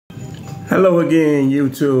Hello again,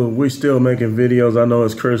 YouTube. We still making videos. I know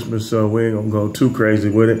it's Christmas, so we ain't gonna go too crazy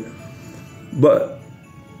with it. But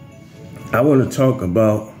I want to talk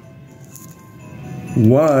about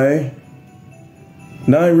 9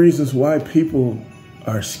 reasons why people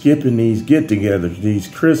are skipping these get-togethers, these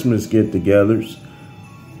Christmas get-togethers,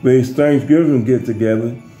 these Thanksgiving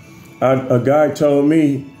get-together. A guy told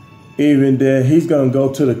me even that he's gonna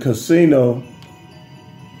go to the casino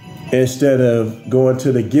instead of going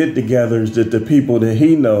to the get-togethers that the people that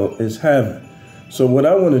he know is having. So what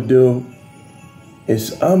I want to do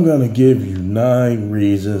is I'm going to give you 9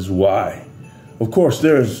 reasons why. Of course,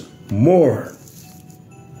 there's more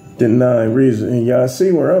than 9 reasons. And y'all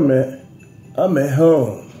see where I'm at. I'm at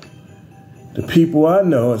home. The people I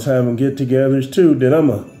know is having get-togethers too that I'm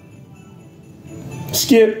going to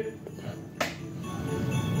skip.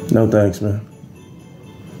 No thanks, man.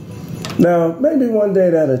 Now, maybe one day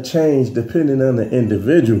that'll change depending on the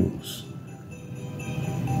individuals.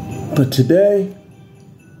 But today,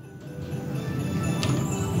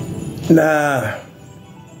 nah.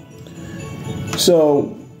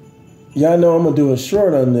 So, y'all know I'm going to do a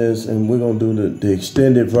short on this, and we're going to do the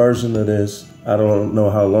extended version of this. I don't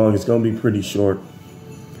know how long. It's going to be pretty short.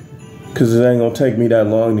 Because it ain't going to take me that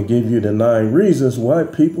long to give you the 9 reasons why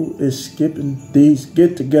people is skipping these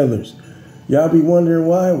get-togethers. Y'all be wondering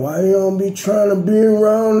why? Why you don't be trying to be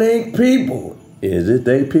around they people? Is it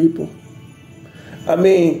they people? I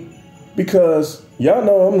mean, because y'all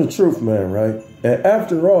know I'm the truth man, right? And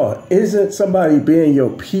after all, isn't somebody being your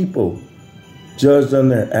people judged on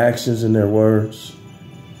their actions and their words?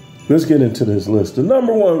 Let's get into this list. The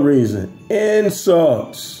number 1 reason,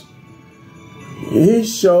 insults. He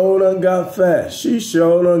sure done got fat. She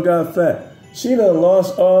sure done got fat. She done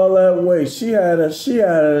lost all that weight. She had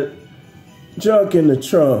a junk in the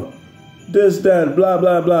trunk, this, that, blah,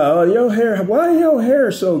 blah, blah. Oh, your hair, why your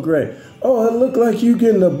hair so gray? Oh, it look like you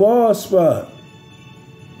getting a bald spot.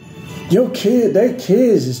 Your they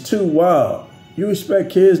kids is too wild. You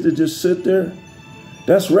expect kids to just sit there?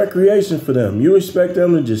 That's recreation for them. You expect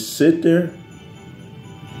them to just sit there?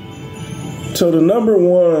 So the number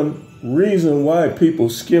 1 reason why people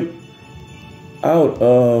skip out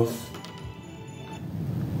of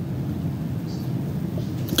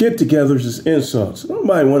get-togethers is insults.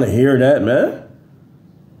 Nobody want to hear that, man.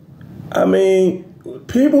 I mean,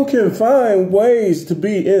 people can find ways to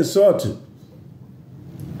be insulted.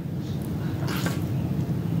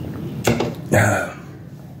 I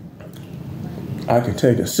can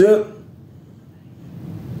take a sip.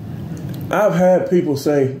 I've had people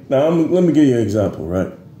say, now let me give you an example,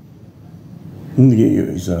 right? Let me give you an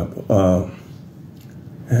example.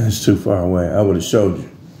 It's too far away. I would have showed you.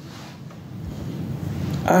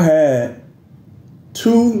 I had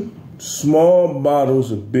 2 small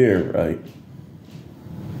bottles of beer, right?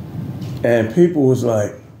 And people was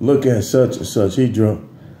like, look at such and such, he drunk.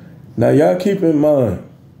 Now y'all keep in mind,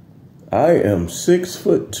 I am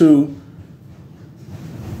 6'2"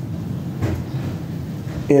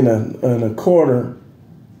 in a quarter,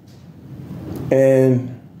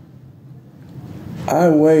 and I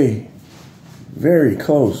weigh very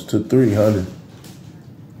close to 300.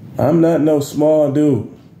 I'm not no small dude.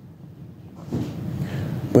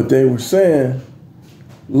 But they were saying,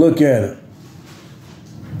 look at him.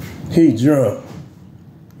 He drunk.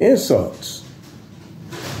 Insults.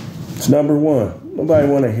 It's number 1. Nobody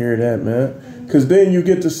want to hear that, man. Because then you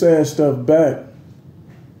get to saying stuff back.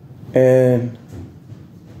 And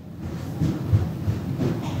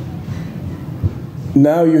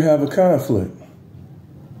now you have a conflict.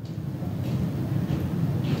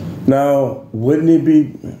 Now, wouldn't it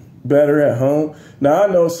be better at home? Now, I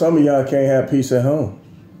know some of y'all can't have peace at home.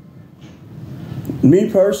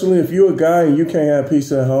 Me personally, if you're a guy and you can't have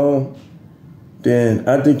peace at home, then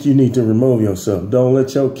I think you need to remove yourself. Don't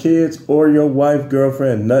let your kids or your wife,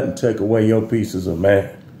 girlfriend, nothing take away your peace as a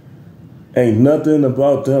man. Ain't nothing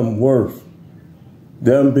about them worth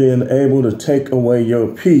them being able to take away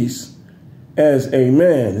your peace as a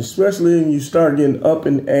man, especially when you start getting up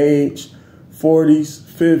in age, 40s,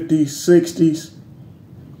 50s, 60s.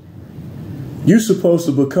 You're supposed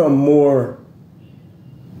to become more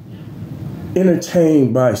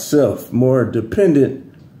entertained by self, more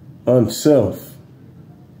dependent on self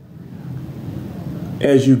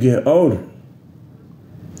as you get older.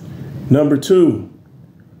 Number 2,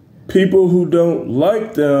 people who don't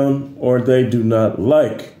like them or they do not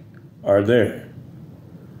like are there.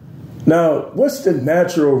 Now, what's the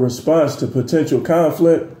natural response to potential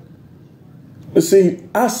conflict? See,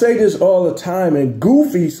 I say this all the time, and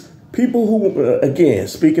goofies, people who, again,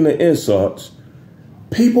 speaking of insults,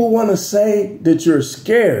 people want to say that you're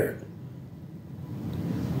scared.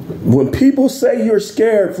 When people say you're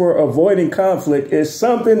scared for avoiding conflict, it's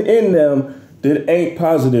something in them that ain't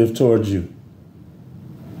positive towards you.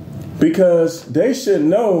 Because they should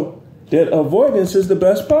know that avoidance is the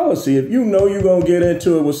best policy. If you know you're going to get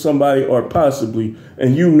into it with somebody or possibly,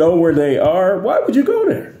 and you know where they are, why would you go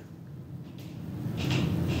there?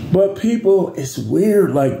 But people, it's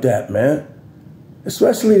weird like that, man.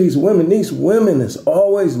 Especially these women. These women is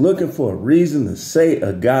always looking for a reason to say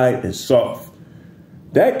a guy is soft.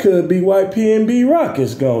 That could be why PNB Rock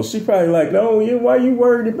is gone. She probably like, no, why you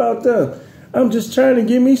worried about them? I'm just trying to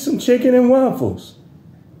get me some chicken and waffles.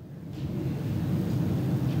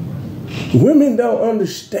 Women don't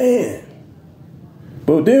understand.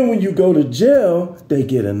 But then when you go to jail, they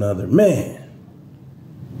get another man.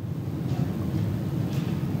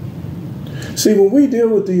 See, when we deal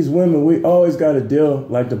with these women, we always got to deal,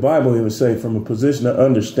 like the Bible even say, from a position of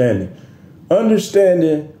understanding.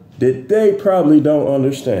 Understanding that they probably don't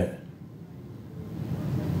understand.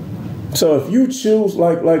 So if you choose,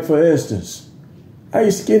 like for instance, I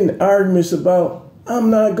used to get in arguments about,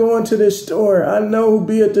 I'm not going to this store. I know who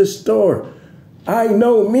be at this store. I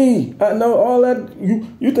know me. I know all that.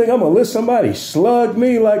 You think I'm going to let somebody slug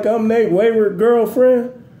me like I'm their wayward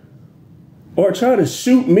girlfriend? Or try to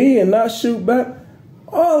shoot me and not shoot back?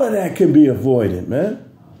 All of that can be avoided, man.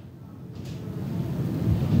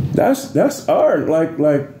 That's art. Like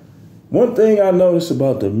one thing I noticed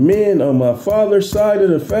about the men on my father's side of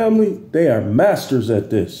the family, they are masters at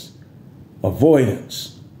this.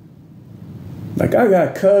 Avoidance. Like I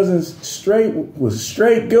got cousins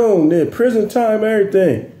straight goon, did prison time,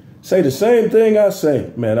 everything. Say the same thing I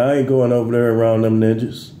say. Man, I ain't going over there around them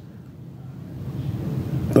ninjas.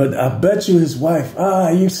 But I bet you his wife,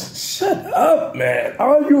 you shut up, man.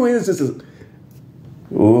 All you is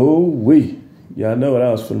yeah, I know what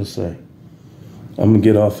I was finna say. I'm gonna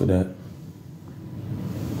get off of that.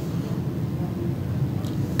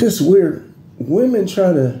 This weird, women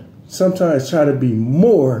sometimes try to be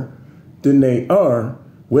more than they are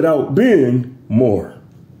without being more.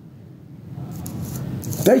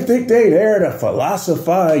 They think they there to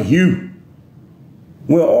philosophize you.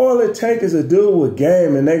 When all it takes is a dude with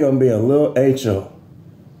game and they're going to be a little HO.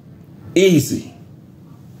 Easy.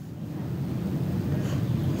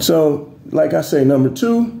 So, like I say, number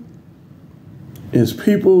 2 is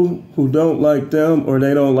people who don't like them or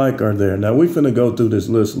they don't like are there. Now, we finna go through this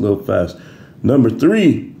list a little fast. Number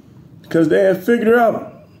 3, because they have figured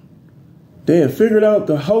out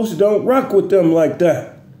the host don't rock with them like that.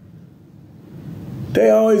 They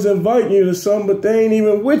always invite you to something, but they ain't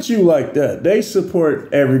even with you like that. They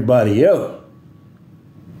support everybody else.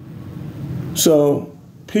 So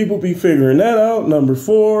people be figuring that out. Number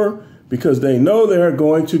 4, because they know they're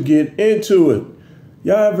going to get into it.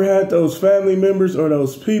 Y'all ever had those family members or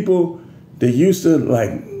those people that used to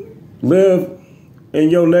like live in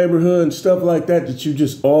your neighborhood and stuff like that you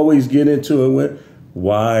just always get into it with?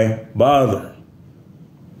 Why bother?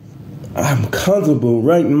 I'm comfortable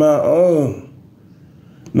writing my own.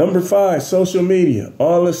 Number 5, social media.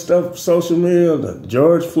 All this stuff, social media, the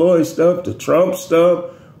George Floyd stuff, the Trump stuff,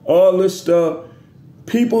 all this stuff.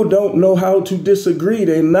 People don't know how to disagree.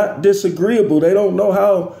 They're not disagreeable. They don't know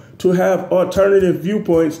how to have alternative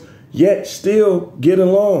viewpoints, yet still get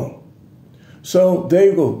along. So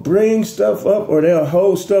they will bring stuff up or they'll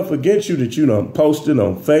hold stuff against you that you don't post it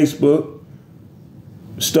on Facebook,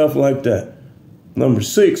 stuff like that. Number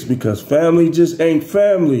 6, because family just ain't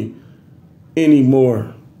family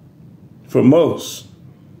anymore. For most,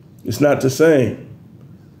 it's not the same.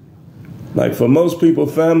 Like for most people,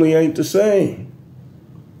 family ain't the same.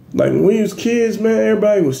 Like when we was kids, man,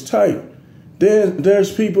 everybody was tight. Then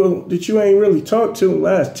there's people that you ain't really talked to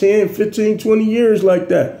last 10, 15, 20 years like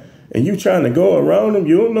that. And you trying to go around them,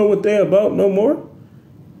 you don't know what they're about no more.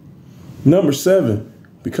 Number 7,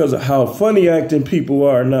 because of how funny acting people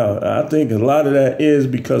are now. I think a lot of that is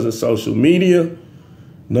because of social media.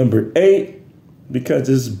 Number 8, because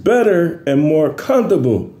it's better and more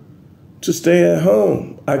comfortable to stay at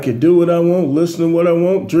home. I can do what I want, listen to what I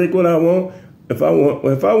want, drink what I want. If I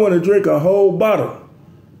want to drink a whole bottle,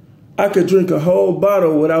 I could drink a whole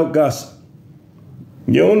bottle without gossip.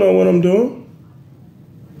 You don't know what I'm doing.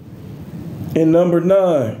 And number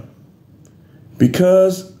 9,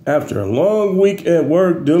 because after a long week at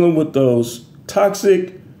work dealing with those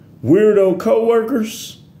toxic, weirdo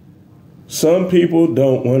coworkers, some people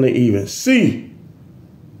don't want to even see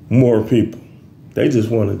more people. They just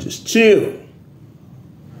want to just chill.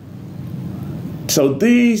 So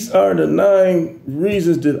these are the 9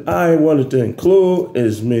 reasons that I wanted to include.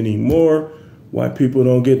 As many more why people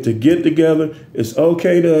don't get together. It's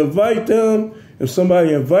okay to invite them If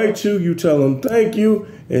somebody invites you, you tell them thank you.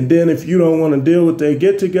 And then if you don't want to deal with their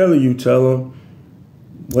get together, you tell them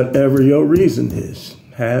whatever your reason is.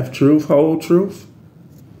 Half truth, whole truth.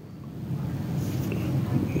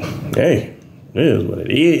 Hey, it is what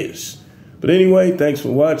it is. But anyway, thanks for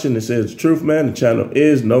watching. This is The Truth Man. The channel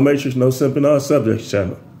is No Matrix, No Simping, All Subjects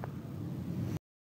channel.